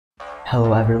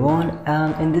Hello everyone,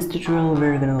 and in this tutorial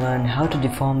we're gonna learn how to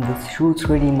deform this shoe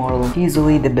 3D model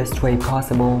easily the best way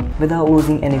possible without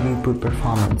losing any viewport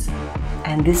performance.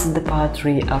 And this is the part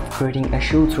 3 of creating a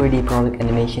shoe 3D product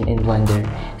animation in Blender.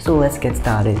 So let's get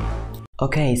started.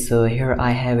 Okay, so here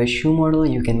I have a shoe model.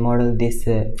 You can model this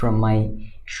from my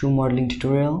shoe modeling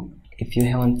tutorial. If you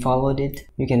haven't followed it,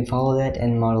 you can follow that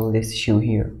and model this shoe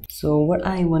here. So what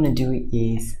I want to do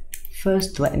is,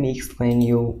 first let me explain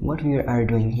you what we are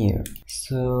doing here.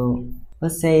 So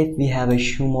let's say if we have a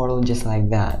shoe model just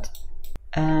like that,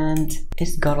 and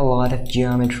it's got a lot of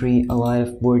geometry, a lot of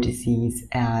vertices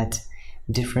at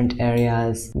different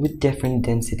areas with different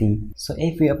density. So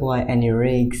if we apply any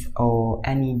rigs or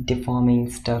any deforming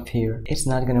stuff here, it's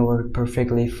not gonna work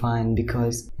perfectly fine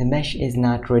because the mesh is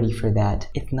not ready for that.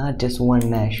 It's not just one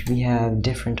mesh, we have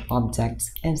different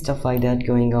objects and stuff like that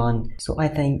going on. So I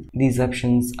think these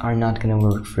options are not gonna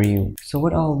work for you. So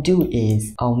what I'll do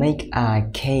is I'll make a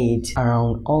cage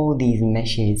around all these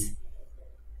meshes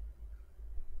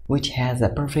which has a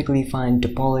perfectly fine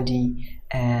topology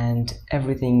and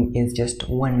everything is just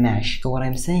one mesh. So what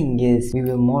I'm saying is we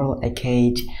will model a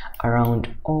cage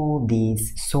around all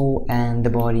these sole and the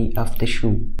body of the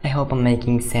shoe. I hope I'm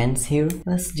making sense here.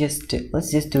 Let's just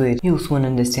do it. You'll soon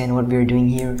understand what we're doing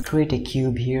here. Create a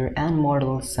cube here and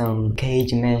model some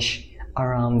cage mesh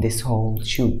around this whole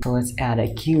shoe. So let's add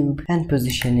a cube and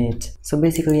position it. So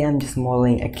basically I'm just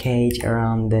modeling a cage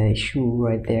around the shoe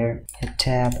right there. Hit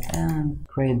tab and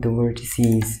create the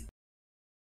vertices.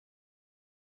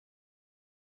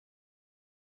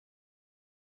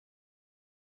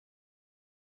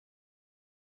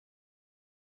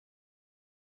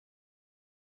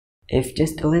 If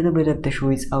just a little bit of the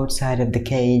shoe is outside of the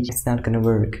cage, it's not gonna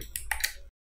work.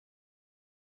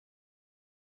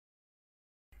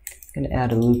 I'm gonna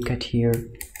add a loop cut here.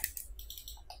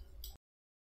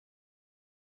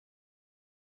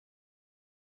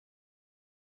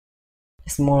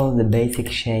 Just model the basic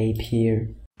shape here.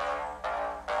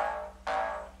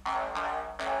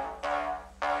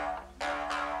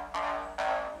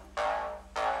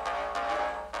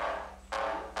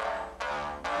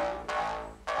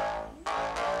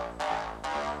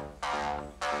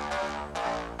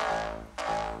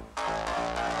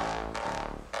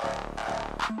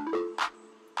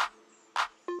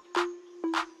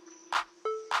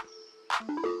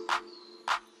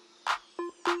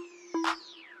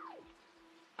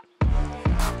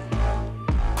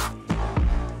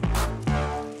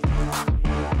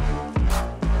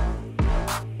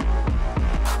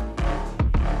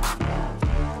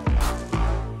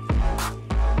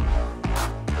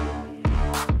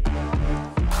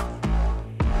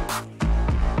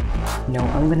 Now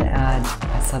I'm gonna add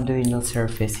a subdivisional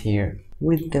surface here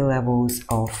with the levels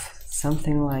of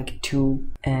something like 2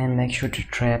 and make sure to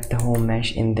trap the whole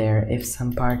mesh in there. If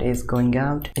some part is going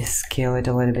out, just scale it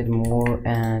a little bit more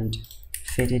and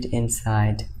fit it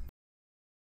inside.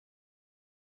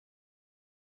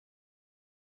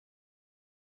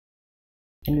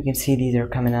 And you can see these are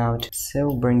coming out,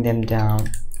 so bring them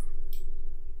down.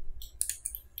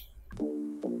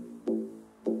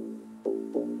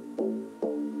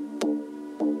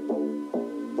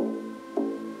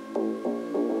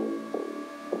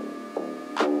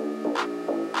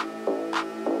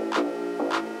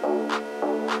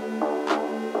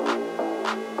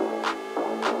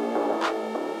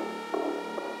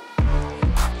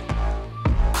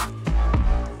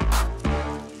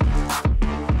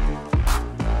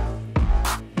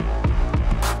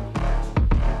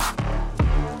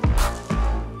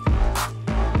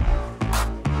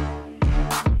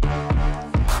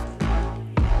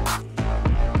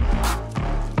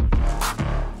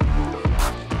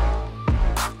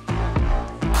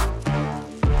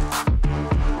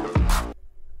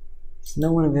 So now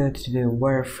I want to go to the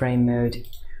wireframe mode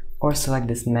or select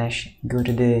this mesh, go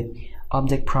to the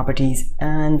object properties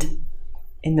and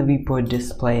in the viewport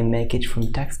display make it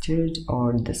from textured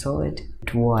or the solid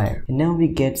to wire. And now we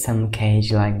get some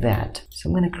cage like that. So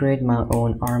I'm going to create my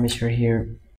own armature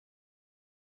here.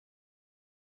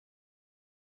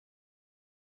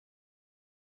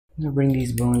 I'm going to bring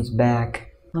these bones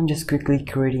back. I'm just quickly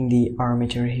creating the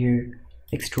armature here.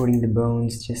 Extruding the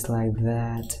bones just like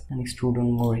that and extrude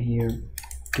one more here,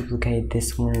 duplicate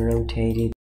this one, rotate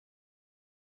it.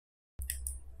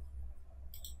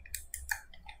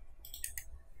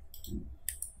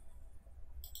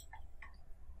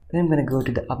 Then I'm gonna go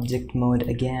to the object mode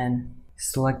again,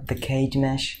 select the cage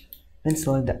mesh, then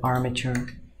select the armature,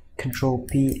 Control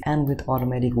P and with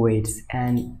automatic weights,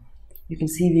 and you can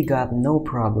see we got no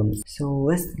problems. So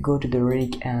let's go to the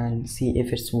rig and see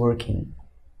if it's working.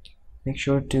 Make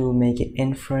sure to make it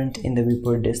in front in the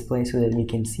viewport display so that we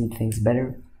can see things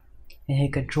better. And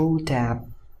hit Control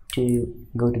Tab to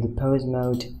go to the pose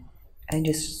mode and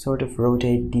just sort of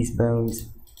rotate these bones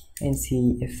and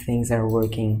see if things are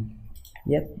working.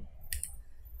 Yep,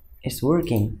 it's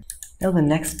working. Now the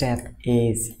next step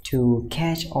is to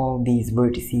catch all these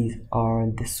vertices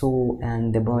or the soul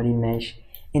and the body mesh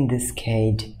in this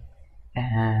cage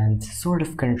and sort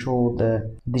of control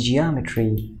the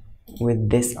geometry with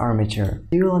this armature.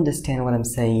 You'll understand what I'm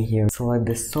saying here. Select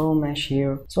the soul mesh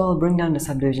here. So I'll bring down the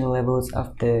subdivision levels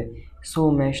of the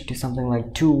soul mesh to something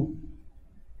like 2,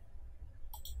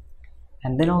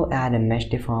 and then I'll add a mesh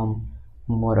deform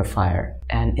modifier,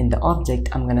 and in the object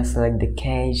I'm gonna select the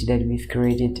cage that we've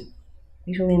created.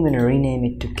 Actually, I'm gonna rename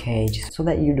it to cage so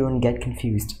that you don't get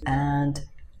confused, and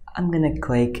I'm gonna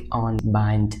click on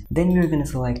bind. Then we're gonna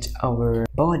select our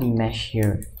body mesh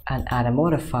here and add a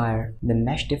modifier, the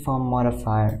mesh deform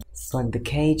modifier. Select the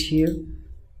cage here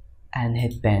and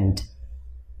hit bend.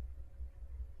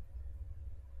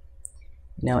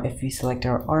 Now if we select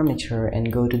our armature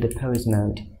and go to the pose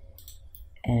mode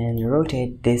and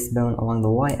rotate this bone along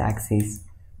the y-axis,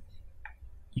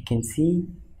 you can see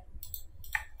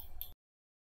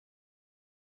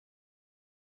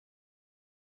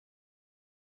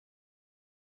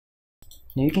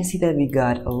now you can see that we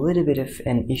got a little bit of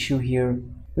an issue here,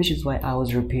 which is why I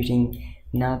was repeating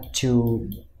not to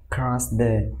cross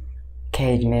the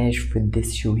cage mesh with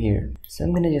this shoe here. So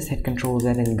I'm gonna just hit Ctrl Z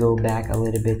and go back a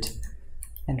little bit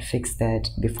and fix that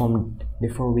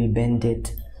before we bend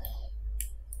it.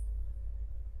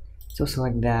 So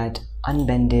select that,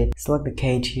 unbend it, select the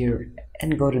cage here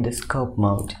and go to the scope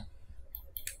mode.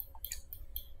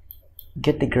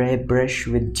 Get the gray brush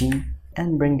with G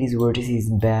and bring these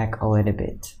vertices back a little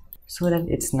bit so that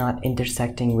it's not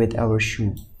intersecting with our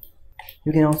shoe.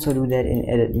 You can also do that in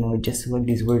edit mode. Just select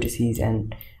these vertices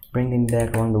and bring them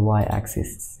back along the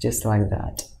y-axis, just like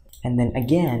that. And then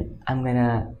again, I'm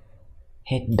gonna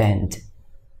hit bend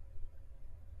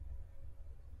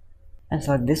and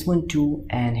select this one too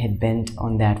and hit bend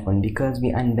on that one because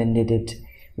we unbended it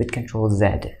with Ctrl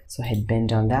Z. So hit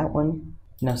bend on that one.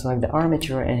 Now select the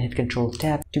armature and hit Ctrl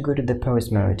Tab to go to the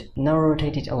pose mode. Now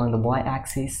rotate it along the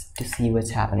y-axis to see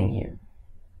what's happening here.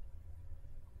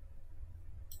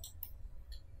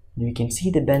 You can see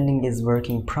the bending is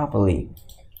working properly.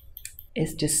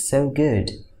 It's just so good.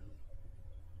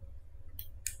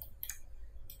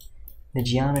 The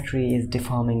geometry is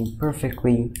deforming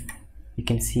perfectly. You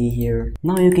can see here.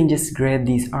 Now you can just grab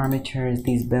these armatures,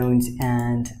 these bones,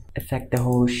 and affect the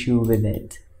whole shoe with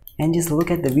it. And just look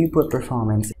at the viewport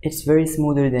performance. It's very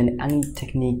smoother than any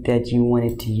technique that you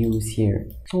wanted to use here.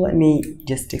 So let me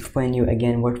just explain you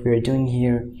again what we're doing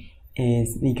here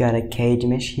is we got a cage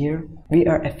mesh here. We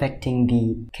are affecting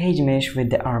the cage mesh with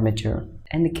the armature,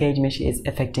 and the cage mesh is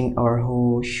affecting our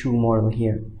whole shoe model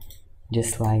here,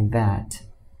 just like that.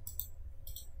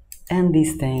 And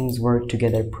these things work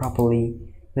together properly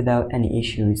without any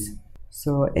issues.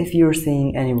 So if you're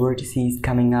seeing any vertices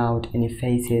coming out, any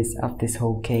faces of this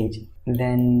whole cage,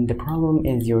 then the problem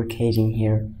is your caging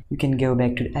here. You can go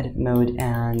back to the edit mode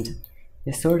and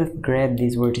just sort of grab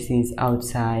these vertices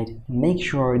outside. Make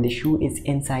sure the shoe is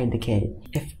inside the cage.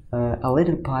 If a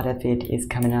little part of it is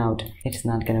coming out, it's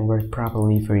not gonna work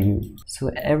properly for you. So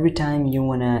every time you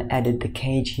wanna edit the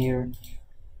cage here,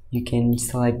 you can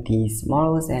select these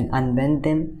models and unbend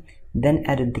them, then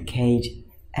edit the cage,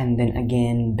 and then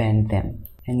again bend them.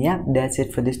 And yeah, that's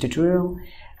it for this tutorial.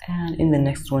 And in the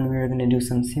next one we're gonna do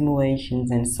some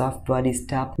simulations and soft body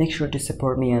stuff. Make sure to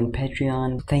support me on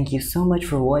Patreon. Thank you so much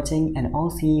for watching, and I'll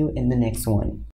see you in the next one.